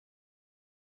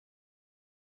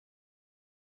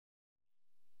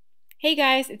Hey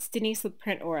guys, it's Denise with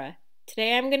PrintAura.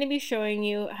 Today I'm going to be showing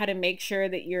you how to make sure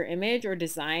that your image or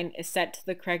design is set to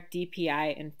the correct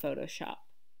DPI in Photoshop.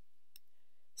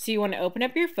 So you want to open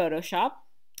up your Photoshop.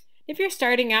 If you're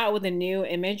starting out with a new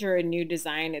image or a new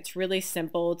design, it's really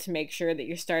simple to make sure that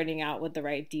you're starting out with the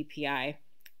right DPI.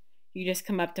 You just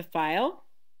come up to File,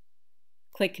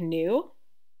 click New,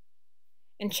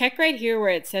 and check right here where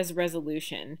it says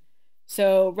Resolution.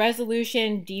 So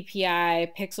resolution,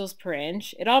 DPI, pixels per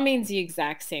inch, it all means the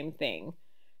exact same thing.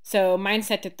 So mine's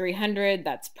set to 300,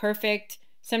 that's perfect.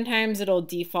 Sometimes it'll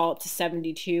default to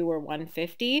 72 or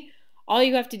 150. All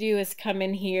you have to do is come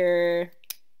in here,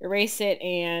 erase it,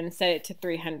 and set it to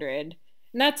 300.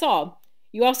 And that's all.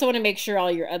 You also want to make sure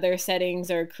all your other settings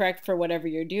are correct for whatever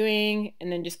you're doing, and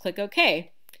then just click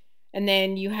OK. And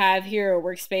then you have here a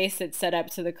workspace that's set up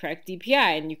to the correct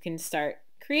DPI, and you can start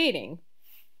creating.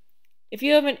 If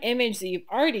you have an image that you've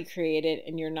already created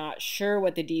and you're not sure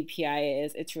what the DPI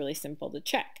is, it's really simple to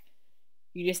check.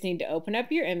 You just need to open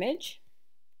up your image.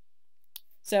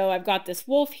 So I've got this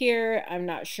wolf here. I'm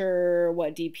not sure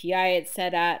what DPI it's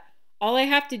set at. All I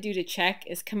have to do to check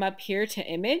is come up here to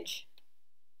Image,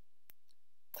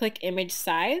 click Image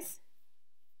Size,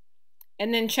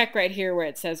 and then check right here where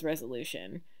it says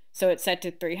Resolution. So it's set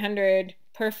to 300.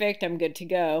 Perfect, I'm good to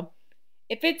go.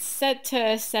 If it's set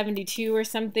to 72 or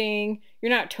something, you're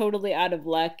not totally out of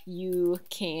luck. You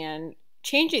can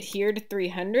change it here to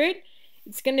 300.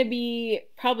 It's going to be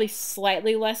probably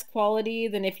slightly less quality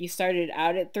than if you started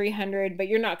out at 300, but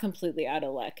you're not completely out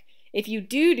of luck. If you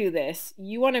do this,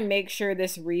 you want to make sure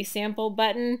this resample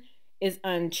button is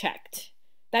unchecked.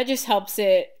 That just helps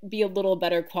it be a little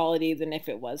better quality than if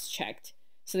it was checked.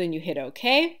 So then you hit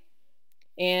OK,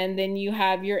 and then you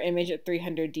have your image at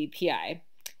 300 DPI.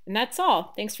 And that's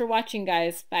all. Thanks for watching,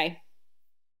 guys. Bye.